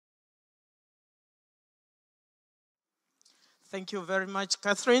Thank you very much,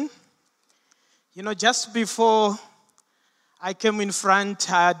 Catherine. Just before I came in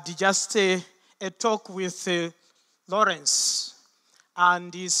front, I had just a talk with Lawrence.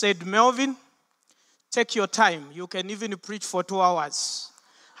 And he said, Melvin, take your time. You can even preach for 2 hours.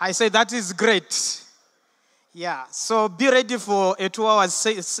 I said, that is great. Yeah, so be ready for a 2 hours,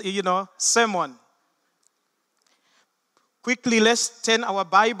 sermon. Quickly, let's turn our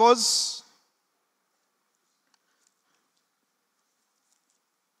Bibles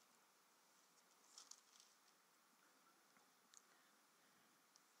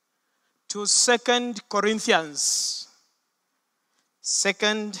to 2 Corinthians. 2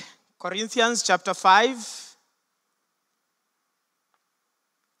 Corinthians chapter 5.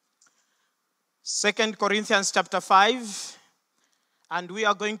 2 Corinthians chapter 5. And we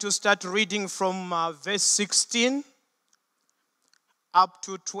are going to start reading from verse 16 up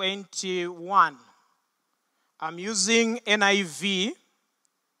to 21. I'm using NIV.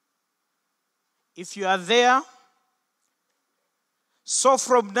 If you are there. So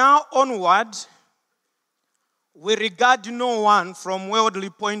from now onward, we regard no one from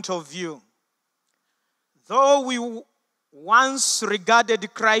worldly point of view. Though we once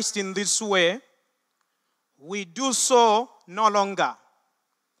regarded Christ in this way, we do so no longer.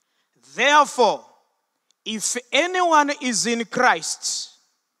 Therefore, if anyone is in Christ,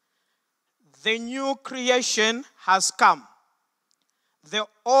 the new creation has come. The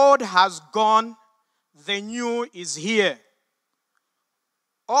old has gone, the new is here.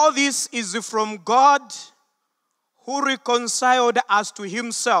 All this is from God, who reconciled us to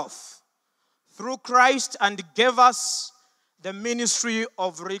himself through Christ and gave us the ministry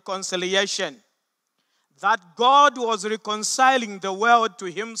of reconciliation. That God was reconciling the world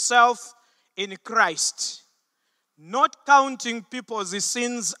to himself in Christ, not counting people's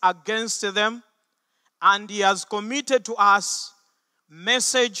sins against them, and he has committed to us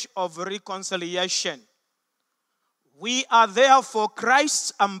message of reconciliation. We are therefore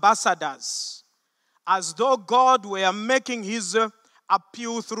Christ's ambassadors, as though God were making his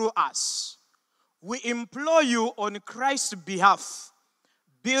appeal through us. We implore you on Christ's behalf,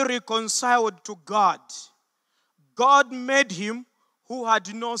 be reconciled to God. God made him who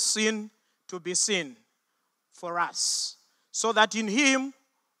had no sin to be sin for us, so that in him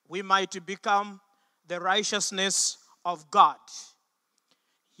we might become the righteousness of God.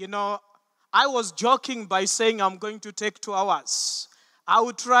 I was joking by saying I'm going to take 2 hours. I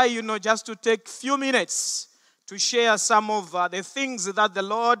will try, just to take few minutes to share some of the things that the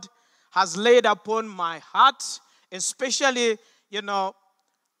Lord has laid upon my heart, especially,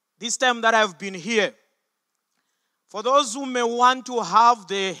 this time that I've been here. For those who may want to have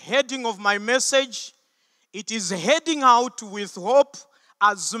the heading of my message, it is heading out with hope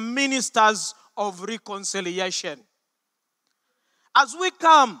as ministers of reconciliation. As we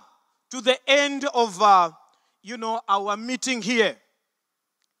come to the end of, our meeting here,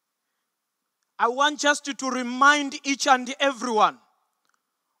 I want just to remind each and everyone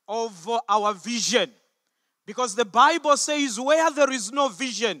of our vision. Because the Bible says where there is no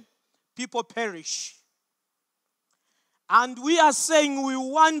vision, people perish. And we are saying we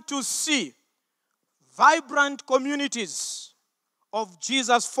want to see vibrant communities of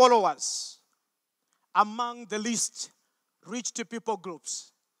Jesus followers among the least reached people groups.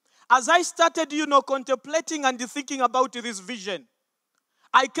 As I started, contemplating and thinking about this vision,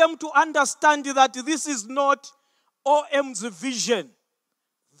 I came to understand that this is not OM's vision.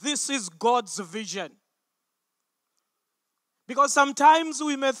 This is God's vision. Because sometimes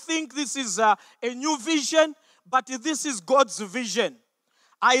we may think this is a new vision, but this is God's vision.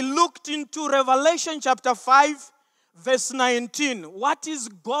 I looked into Revelation chapter 5, verse 19. What is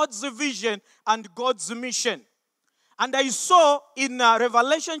God's vision and God's mission? And I saw in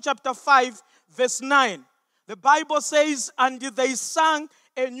Revelation chapter 5, verse 9, the Bible says, and they sang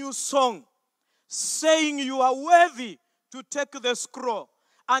a new song, saying, you are worthy to take the scroll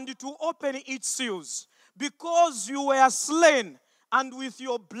and to open its seals, because you were slain, and with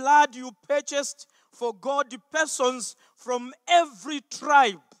your blood you purchased for God persons from every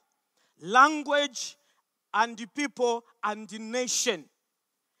tribe, language, and people, and nation.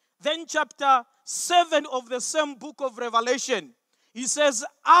 Then chapter 7 of the same book of Revelation, he says,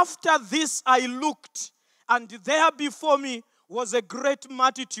 after this I looked, and there before me was a great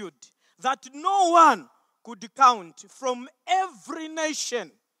multitude that no one could count, from every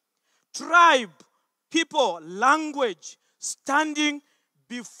nation, tribe, people, language, standing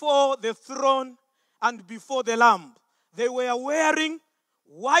before the throne and before the Lamb. They were wearing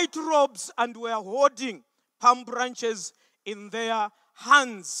white robes and were holding palm branches in their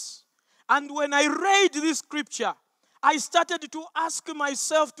hands. And when I read this scripture, I started to ask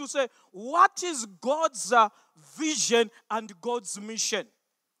myself to say, what is God's vision and God's mission?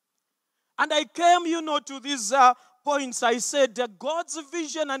 And I came, to these points. I said that God's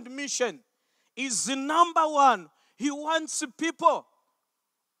vision and mission is the number one. He wants people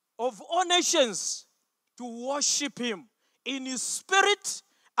of all nations to worship him in his spirit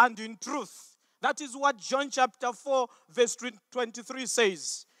and in truth. That is what John chapter 4 verse 23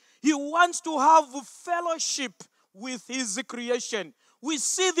 says. He wants to have fellowship with his creation. We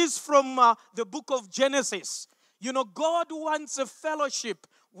see this from the book of Genesis. God wants a fellowship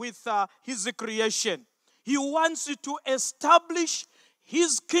with his creation. He wants to establish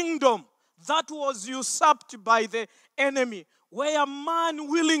his kingdom that was usurped by the enemy, where man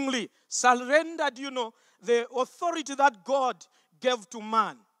willingly surrendered, the authority that God gave to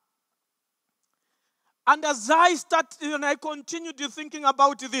man. And as I started and I continued thinking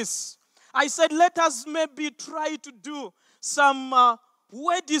about this, I said, let us maybe try to do some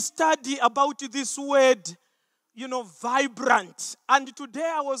word study about this word, vibrant. And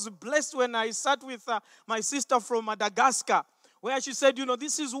today I was blessed when I sat with my sister from Madagascar, where she said,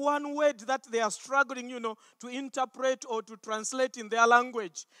 this is one word that they are struggling, to interpret or to translate in their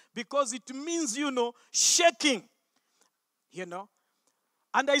language, because it means, shaking,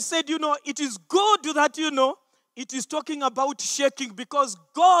 And I said, it is good that, it is talking about shaking, because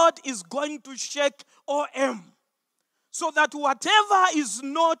God is going to shake OM, so that whatever is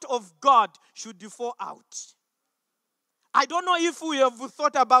not of God should fall out. I don't know if we have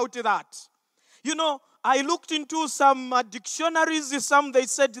thought about that. I looked into some dictionaries. They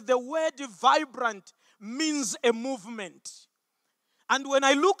said the word vibrant means a movement. And when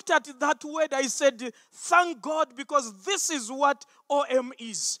I looked at that word, I said, thank God, because this is what OM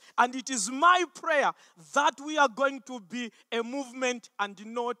is. And it is my prayer that we are going to be a movement and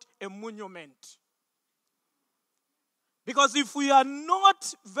not a monument. Because if we are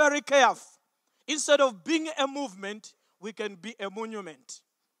not very careful, instead of being a movement, we can be a monument.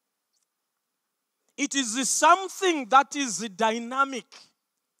 It is something that is dynamic,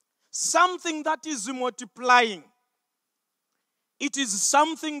 something that is multiplying. It is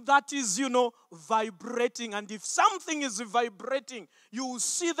something that is, vibrating. And if something is vibrating, you will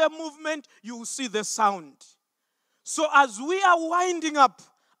see the movement, you will see the sound. So as we are winding up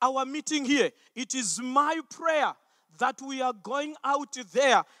our meeting here, it is my prayer that we are going out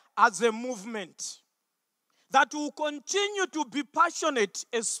there as a movement, that will continue to be passionate,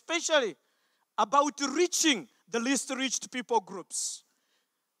 especially about reaching the least reached people groups.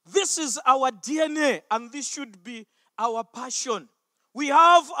 This is our DNA, and this should be our passion. We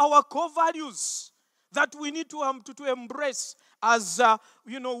have our core values that we need to embrace as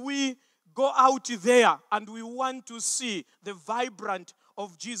we go out there and we want to see the vibrant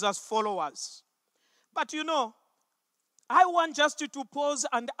of Jesus followers. But I want just to pause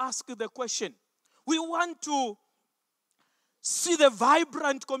and ask the question. We want to see the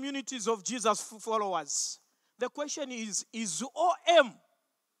vibrant communities of Jesus followers. The question is OM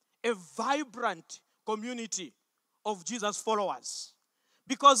a vibrant community of Jesus followers?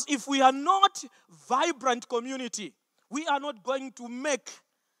 Because if we are not vibrant community, we are not going to make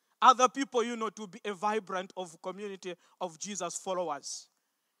other people, to be a vibrant community of Jesus followers.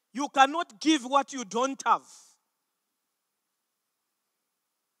 You cannot give what you don't have.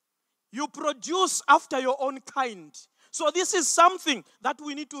 You produce after your own kind. So this is something that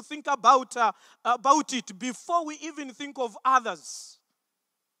we need to think about it before we even think of others.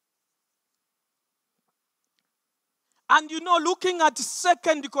 And looking at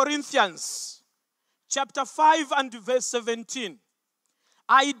 2 Corinthians chapter 5 and verse 17,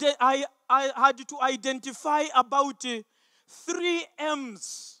 I had to identify about 3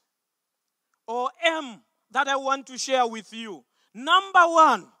 M's or M that I want to share with you. Number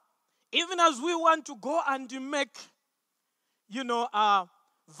 1, even as we want to go and make,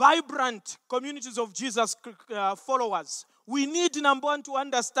 vibrant communities of Jesus followers, we need, number 1, to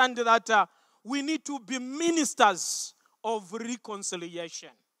understand that we need to be ministers of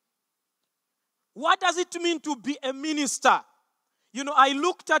reconciliation. What does it mean to be a minister? I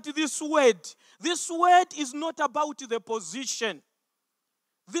looked at this word. This word is not about the position.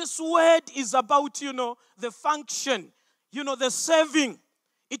 This word is about, the function, the serving.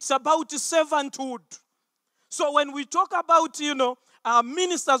 It's about servanthood. So when we talk about,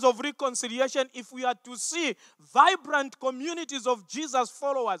 ministers of reconciliation, if we are to see vibrant communities of Jesus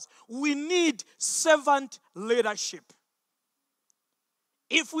followers, we need servant leadership.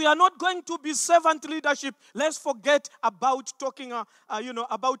 If we are not going to be servant leadership, let's forget about talking,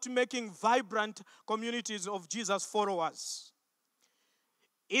 about making vibrant communities of Jesus followers.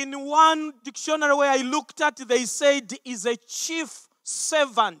 In one dictionary where I looked at, they said is a chief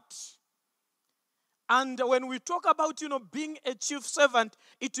servant. And when we talk about, being a chief servant,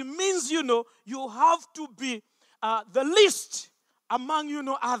 it means, you have to be the least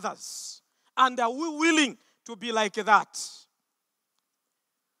among, others. And are we willing to be like that?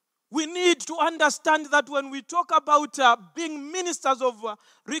 We need to understand that when we talk about being ministers of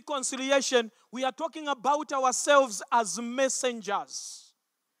reconciliation, we are talking about ourselves as messengers.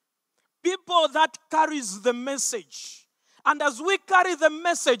 People that carries the message. And as we carry the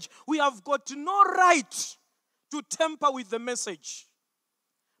message, we have got no right to tamper with the message.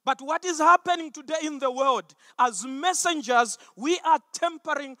 But what is happening today in the world, as messengers, we are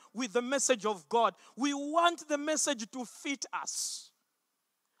tampering with the message of God. We want the message to fit us.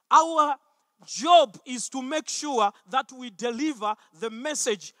 Our job is to make sure that we deliver the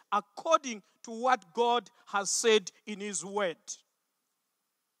message according to what God has said in His Word.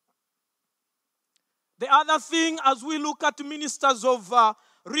 The other thing, as we look at ministers of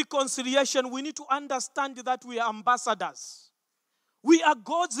reconciliation, we need to understand that we are ambassadors. We are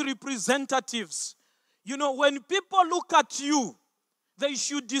God's representatives. When people look at you, they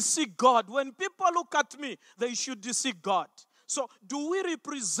should see God. When people look at me, they should see God. So, do we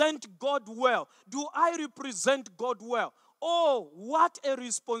represent God well? Do I represent God well? Oh, what a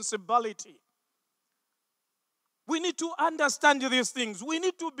responsibility. We need to understand these things. We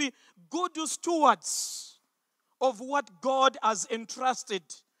need to be good stewards of what God has entrusted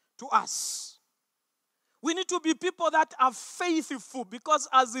to us. We need to be people that are faithful, because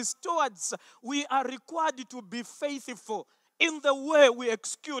as stewards, we are required to be faithful in the way we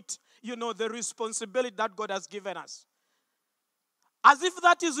execute, the responsibility that God has given us. As if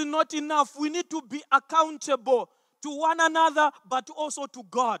that is not enough, we need to be accountable to one another, but also to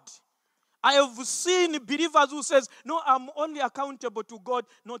God. I have seen believers who says, no, I'm only accountable to God,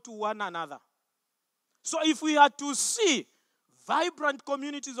 not to one another. So if we are to see vibrant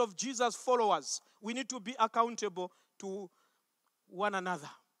communities of Jesus followers, we need to be accountable to one another.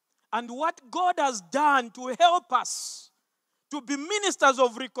 And what God has done to help us to be ministers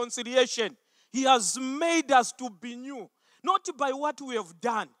of reconciliation, He has made us to be new. Not by what we have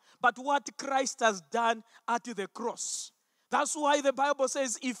done, but what Christ has done at the cross. That's why the Bible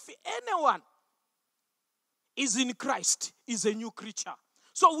says, if anyone is in Christ, is a new creature.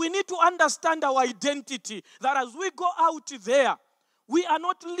 So we need to understand our identity, that as we go out there, we are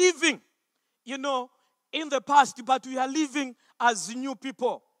not living, in the past, but we are living as new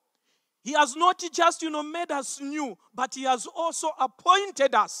people. He has not just, made us new, but He has also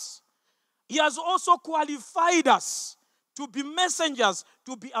appointed us. He has also qualified us to be messengers,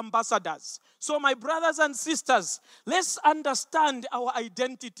 to be ambassadors. So my brothers and sisters, let's understand our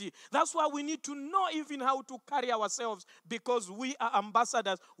identity. That's why we need to know even how to carry ourselves, because we are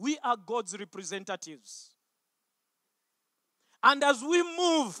ambassadors. We are God's representatives. And as we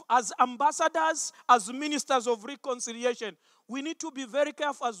move as ambassadors, as ministers of reconciliation, we need to be very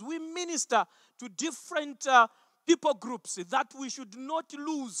careful as we minister to different people groups, that we should not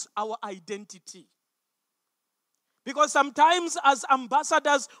lose our identity. Because sometimes as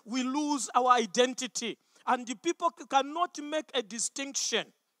ambassadors, we lose our identity. And the people cannot make a distinction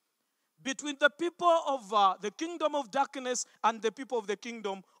between the people of the kingdom of darkness and the people of the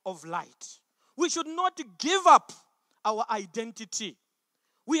kingdom of light. We should not give up our identity.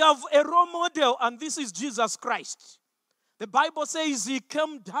 We have a role model, and this is Jesus Christ. The Bible says He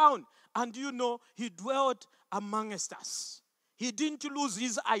came down and, He dwelt amongst us. He didn't lose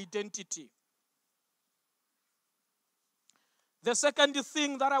His identity. The second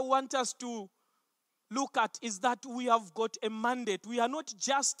thing that I want us to look at is that we have got a mandate. We are not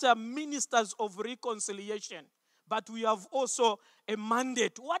just ministers of reconciliation, but we have also a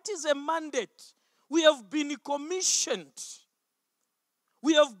mandate. What is a mandate? We have been commissioned.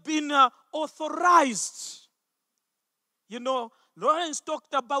 We have been authorized. Lawrence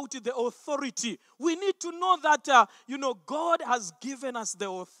talked about the authority. We need to know that, God has given us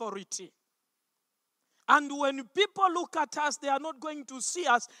the authority. And when people look at us, they are not going to see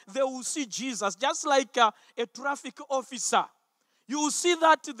us, they will see Jesus. Just like a traffic officer. You will see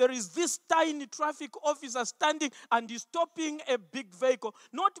that there is this tiny traffic officer standing and he's stopping a big vehicle.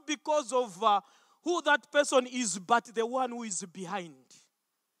 Not because of who that person is, but the one who is behind.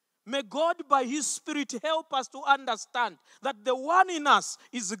 May God, by His Spirit, help us to understand that the one in us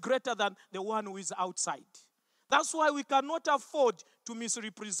is greater than the one who is outside. That's why we cannot afford to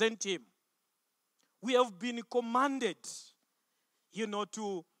misrepresent Him. We have been commanded,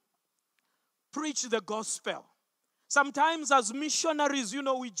 to preach the gospel. Sometimes as missionaries,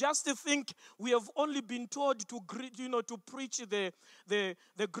 we just think we have only been told to, to preach the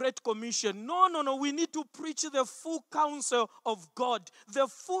Great Commission. No. We need to preach the full counsel of God, the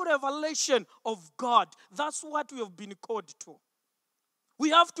full revelation of God. That's what we have been called to. We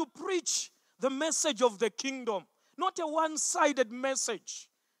have to preach the message of the kingdom, not a one-sided message.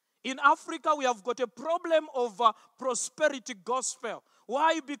 In Africa, we have got a problem of prosperity gospel.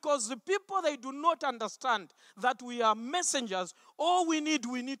 Why? Because the people, they do not understand that we are messengers. All we need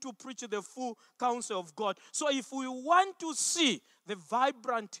to preach the full counsel of God. So if we want to see the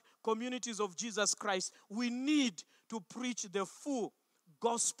vibrant communities of Jesus Christ, we need to preach the full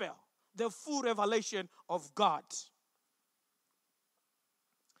gospel, the full revelation of God.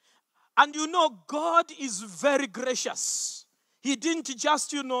 And God is very gracious. He didn't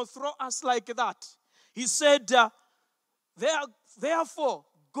just, throw us like that. He said, therefore,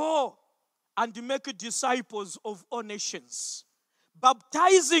 go and make disciples of all nations,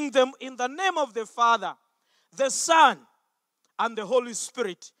 baptizing them in the name of the Father, the Son, and the Holy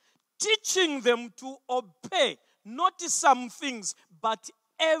Spirit, teaching them to obey not some things, but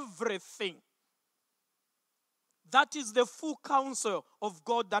everything. That is the full counsel of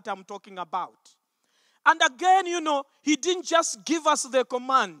God that I'm talking about. And again, he didn't just give us the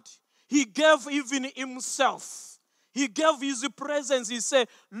command. He gave even himself. He gave his presence. He said,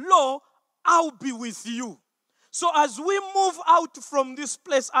 Lo, I'll be with you. So as we move out from this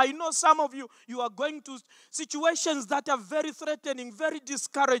place, I know some of you are going to situations that are very threatening, very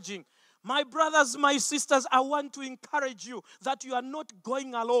discouraging. My brothers, my sisters, I want to encourage you that you are not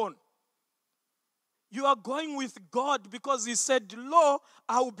going alone. You are going with God because he said, Lo,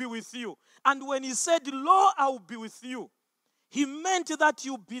 I will be with you. And when he said, Lo, I will be with you, he meant that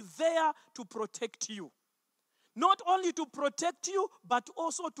you'll be there to protect you. Not only to protect you, but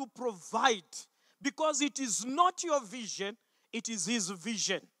also to provide. Because it is not your vision, it is his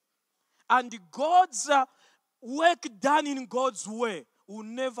vision. And God's work done in God's way will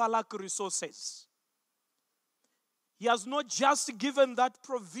never lack resources. He has not just given that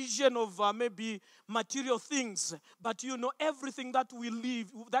provision of maybe material things, but everything that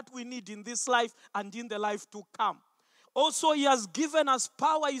we need in this life and in the life to come. Also, he has given us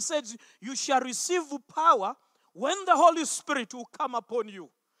power. He said, you shall receive power when the Holy Spirit will come upon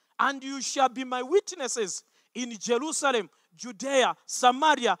you. And you shall be my witnesses in Jerusalem, Judea,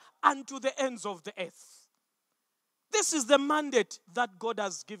 Samaria, and to the ends of the earth. This is the mandate that God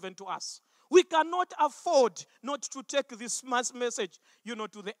has given to us. We cannot afford not to take this message,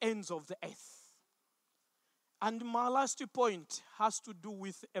 to the ends of the earth. And my last point has to do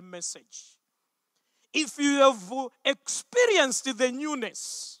with a message. If you have experienced the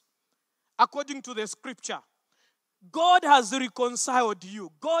newness, according to the scripture, God has reconciled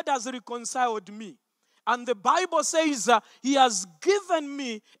you. God has reconciled me. And the Bible says he has given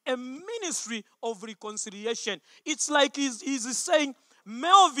me a ministry of reconciliation. It's like he's saying,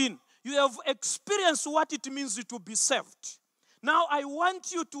 Melvin, you have experienced what it means to be saved. Now I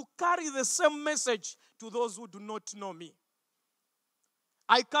want you to carry the same message to those who do not know me.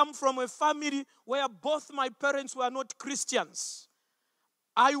 I come from a family where both my parents were not Christians.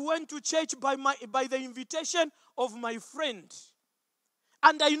 I went to church by the invitation of my friend.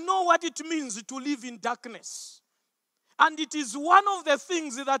 And I know what it means to live in darkness. And it is one of the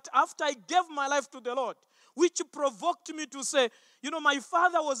things that after I gave my life to the Lord, which provoked me to say, my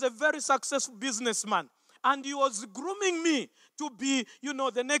father was a very successful businessman. And he was grooming me to be,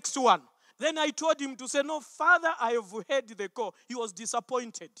 the next one. Then I told him to say, no, Father, I have heard the call. He was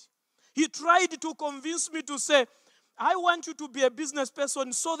disappointed. He tried to convince me to say, I want you to be a business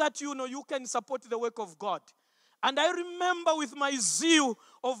person so that, you can support the work of God. And I remember with my zeal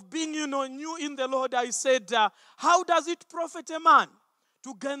of being, new in the Lord, I said, how does it profit a man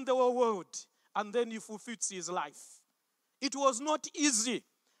to gain the whole world and then he fulfills his life? It was not easy.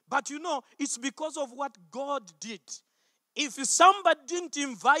 But it's because of what God did. If somebody didn't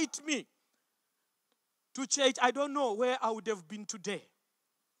invite me to church, I don't know where I would have been today.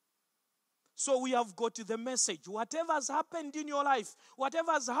 So we have got the message. Whatever has happened in your life,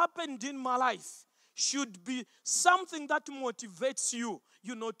 whatever has happened in my life, should be something that motivates you,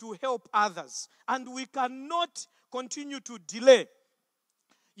 to help others. And we cannot continue to delay,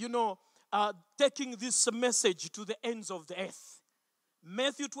 taking this message to the ends of the earth.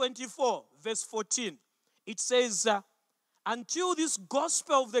 Matthew 24, verse 14, it says, until this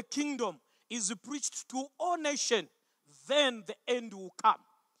gospel of the kingdom is preached to all nations, then the end will come.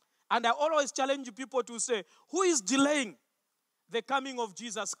 And I always challenge people to say, who is delaying the coming of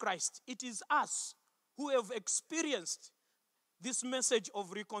Jesus Christ? It is us who have experienced this message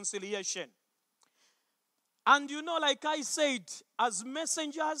of reconciliation. And you know, like I said, as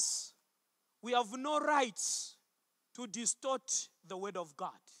messengers, we have no rights to distort the word of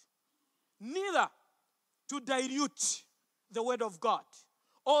God, neither to dilute the word of God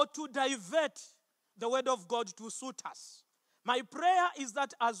or to divert the word of God to suit us. My prayer is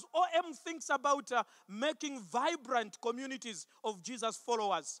that as OM thinks about making vibrant communities of Jesus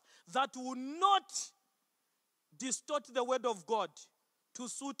followers, that will not distort the word of God to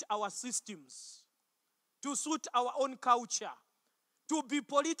suit our systems, to suit our own culture, to be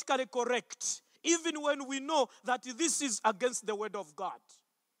politically correct, even when we know that this is against the word of God.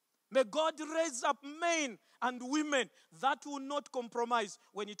 May God raise up men and women that will not compromise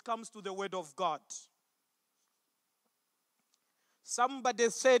when it comes to the word of God. Somebody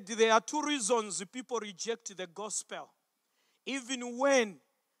said there are two reasons people reject the gospel, even when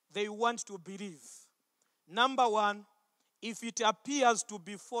they want to believe. Number one, if it appears to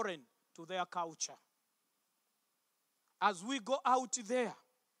be foreign to their culture. As we go out there,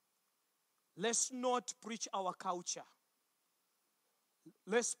 let's not preach our culture.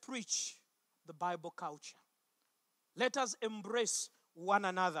 Let's preach the Bible culture. Let us embrace one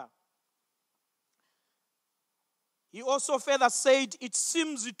another. He also further said it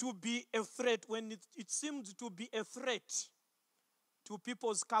seems to be a threat. When it seems to be a threat to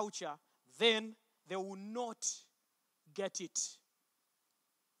people's culture, then they will not get it.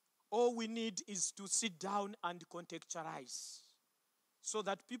 All we need is to sit down and contextualize so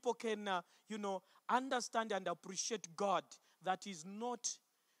that people can, understand and appreciate God that is not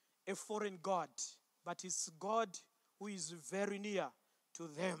a foreign God, but is God who is very near to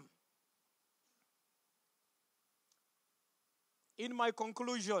them. In my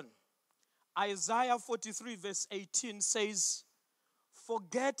conclusion, Isaiah 43 verse 18 says,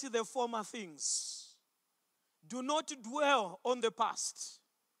 "Forget the former things. Do not dwell on the past.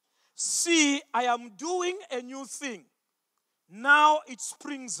 See, I am doing a new thing. Now it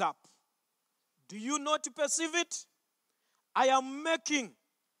springs up. Do you not perceive it? I am making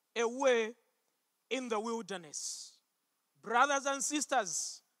a way in the wilderness." Brothers and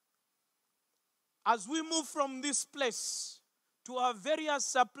sisters, as we move from this place to our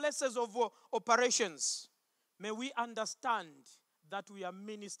various places of operations, may we understand that we are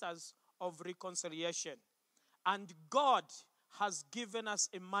ministers of reconciliation. And God has given us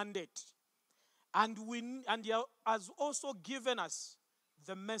a mandate. And He has also given us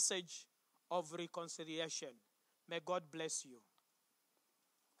the message of reconciliation. May God bless you.